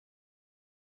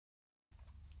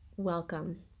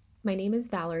Welcome. My name is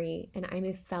Valerie, and I'm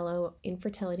a fellow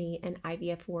infertility and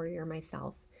IVF warrior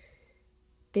myself.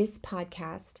 This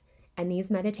podcast and these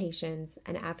meditations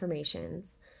and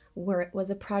affirmations was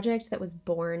a project that was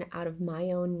born out of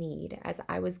my own need as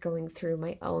I was going through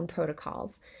my own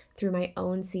protocols, through my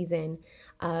own season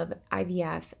of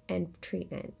IVF and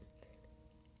treatment.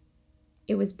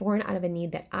 It was born out of a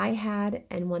need that I had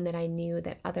and one that I knew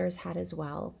that others had as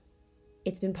well.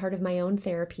 It's been part of my own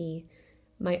therapy,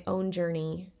 my own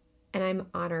journey, and I'm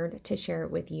honored to share it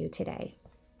with you today.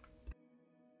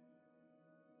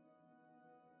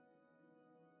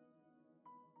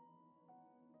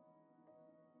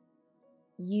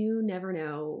 You never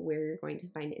know where you're going to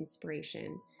find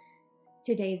inspiration.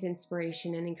 Today's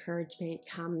inspiration and encouragement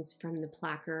comes from the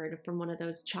placard from one of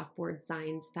those chalkboard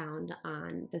signs found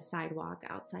on the sidewalk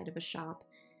outside of a shop,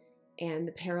 and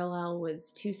the parallel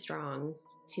was too strong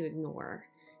to ignore.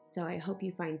 So I hope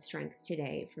you find strength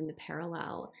today from the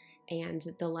parallel and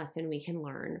the lesson we can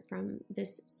learn from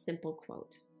this simple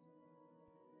quote.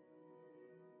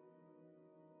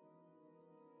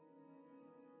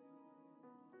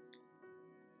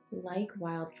 Like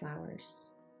wildflowers,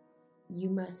 you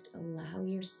must allow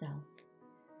yourself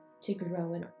to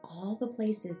grow in all the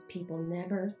places people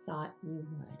never thought you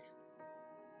would.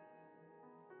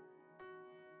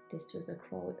 This was a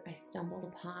quote I stumbled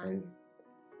upon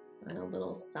on a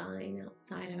little sign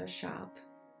outside of a shop.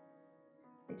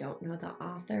 I don't know the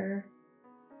author,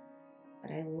 but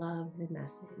I love the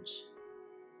message.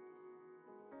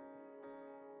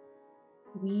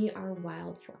 We are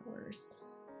wildflowers.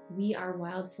 We are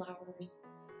wildflowers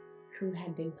who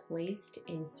have been placed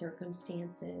in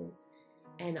circumstances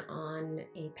and on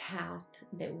a path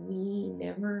that we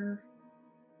never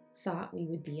thought we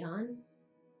would be on,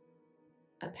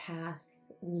 a path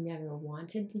we never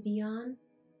wanted to be on,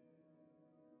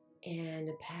 and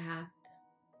a path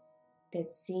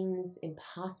that seems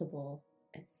impossible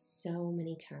at so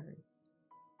many turns.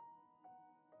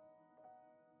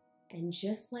 And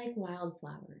just like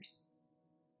wildflowers,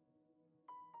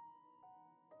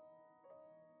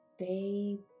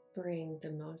 they bring the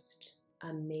most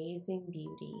amazing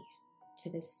beauty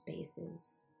to the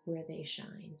spaces where they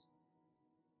shine.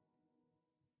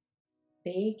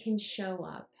 They can show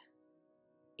up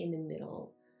in the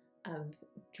middle of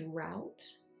drought,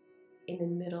 in the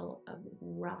middle of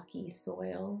rocky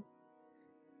soil,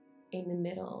 in the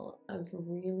middle of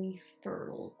really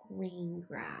fertile green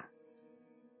grass.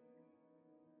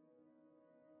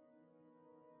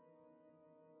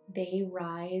 They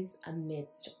rise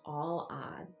amidst all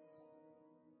odds.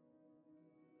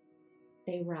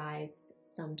 They rise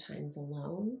sometimes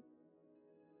alone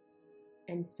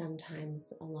and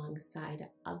sometimes alongside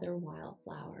other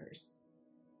wildflowers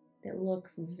that look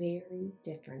very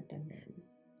different than them.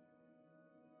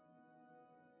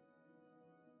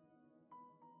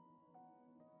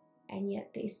 And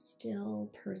yet they still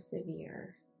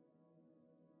persevere,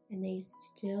 and they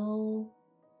still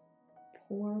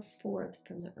pour forth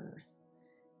from the earth.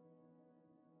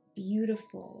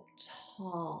 Beautiful,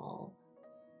 tall,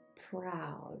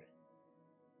 proud.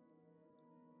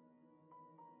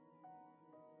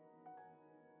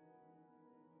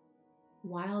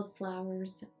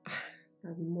 Wildflowers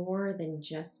are more than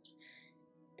just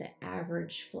the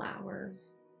average flower.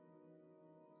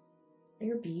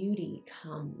 Their beauty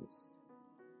comes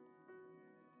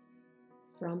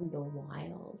from the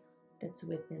wild that's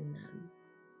within them,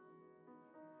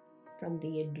 from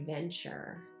the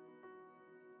adventure,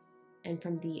 and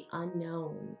from the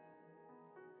unknown.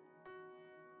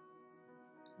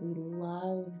 We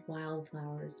love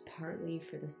wildflowers partly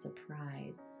for the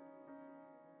surprise,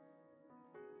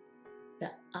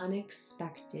 the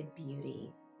unexpected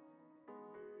beauty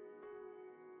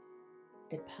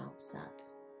that pops up.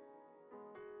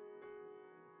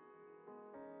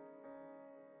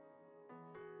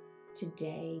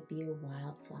 Today, be a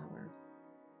wildflower.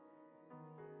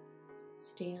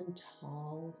 Stand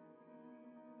tall.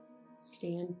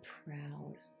 Stand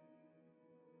proud.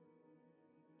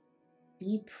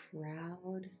 Be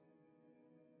proud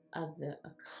of the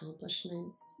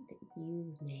accomplishments that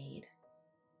you've made.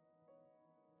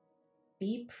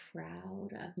 Be proud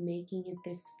of making it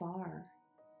this far.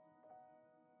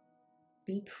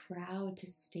 Be proud to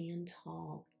stand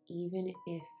tall, even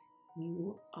if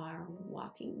you are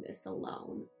walking this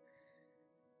alone.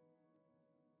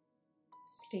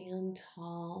 Stand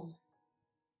tall.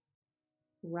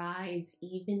 Rise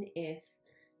even if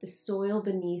the soil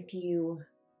beneath you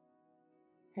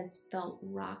has felt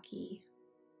rocky,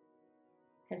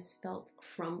 has felt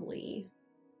crumbly,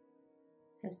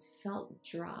 has felt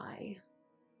dry.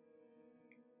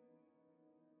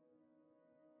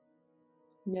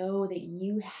 Know that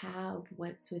you have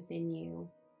what's within you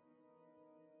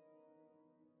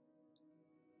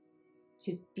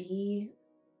to be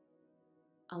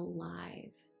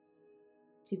alive,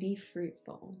 to be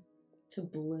fruitful, to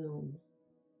bloom,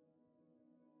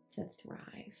 to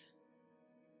thrive.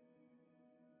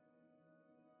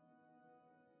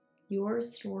 Your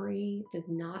story does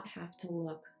not have to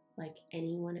look like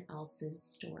anyone else's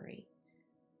story.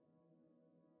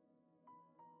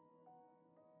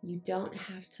 You don't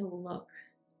have to look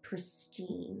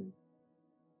pristine,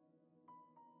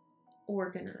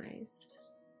 organized,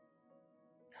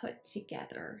 put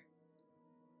together.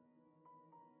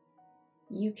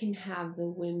 You can have the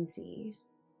whimsy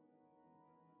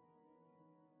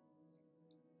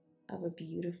of a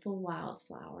beautiful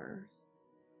wildflower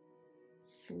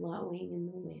flowing in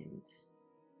the wind,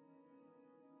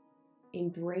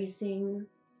 embracing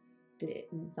the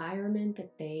environment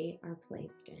that they are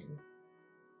placed in.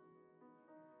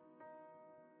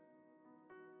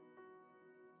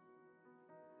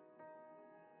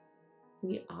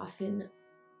 We often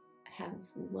have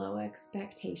low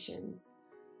expectations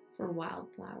for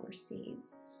wildflower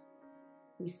seeds.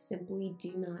 We simply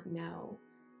do not know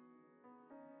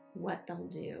what they'll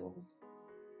do.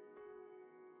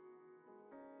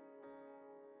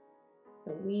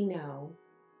 But we know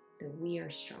that we are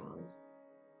strong.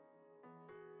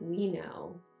 We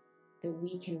know that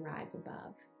we can rise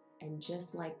above. And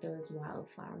just like those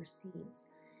wildflower seeds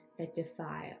that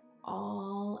defy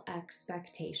all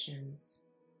expectations,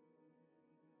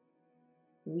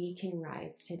 we can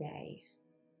rise today,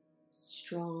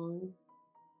 strong,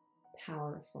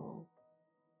 powerful,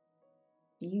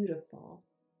 beautiful,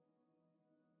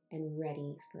 and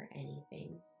ready for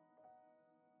anything.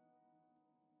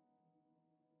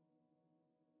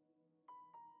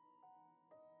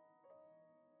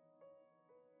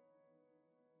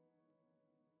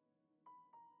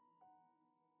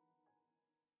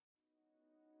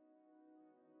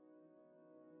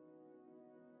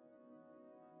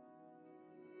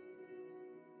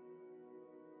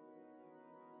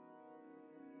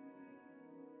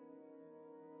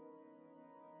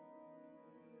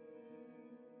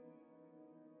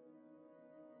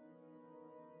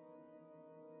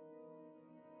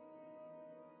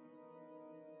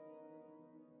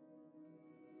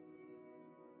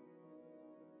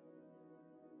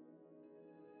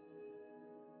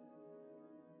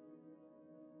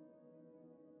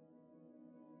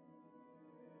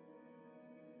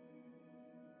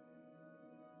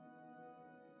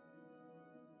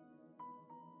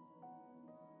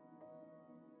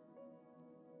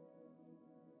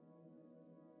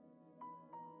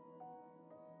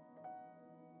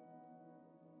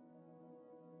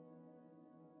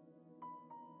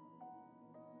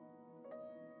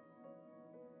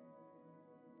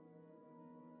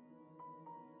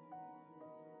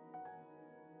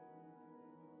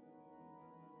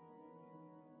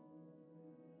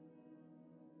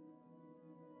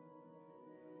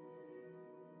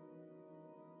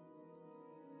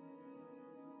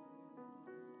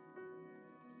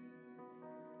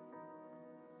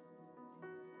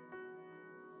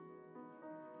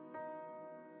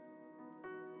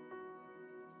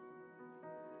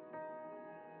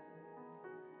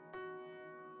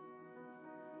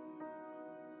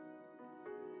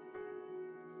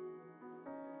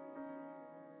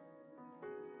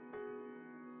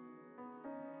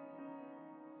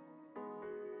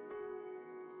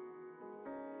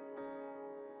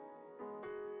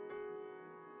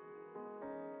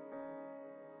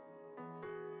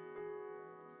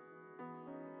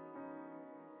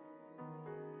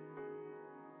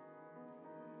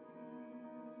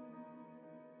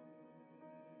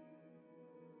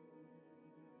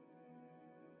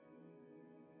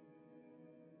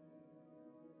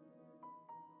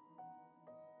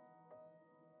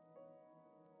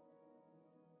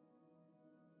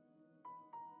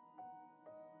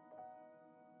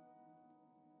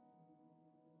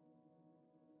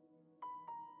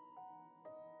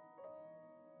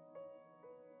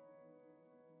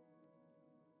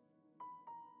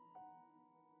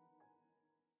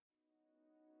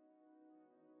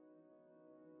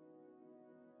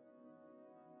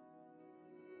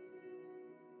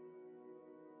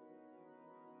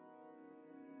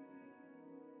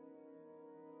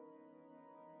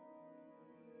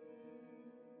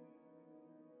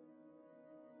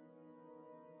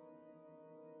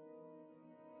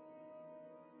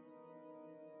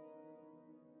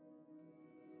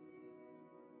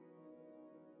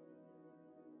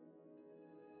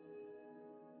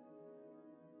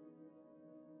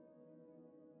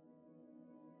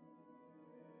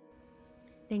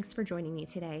 Thanks for joining me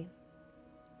today.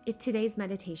 If today's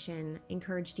meditation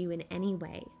encouraged you in any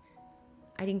way,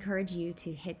 I'd encourage you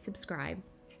to hit subscribe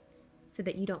so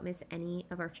that you don't miss any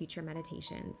of our future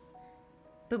meditations.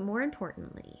 But more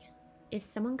importantly, if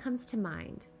someone comes to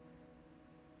mind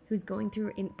who's going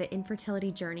through the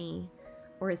infertility journey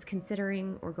or is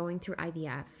considering or going through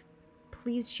IVF,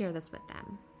 please share this with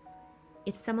them.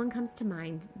 If someone comes to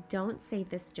mind, don't save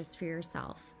this just for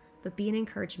yourself, but be an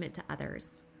encouragement to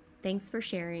others. Thanks for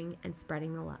sharing and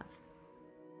spreading the love.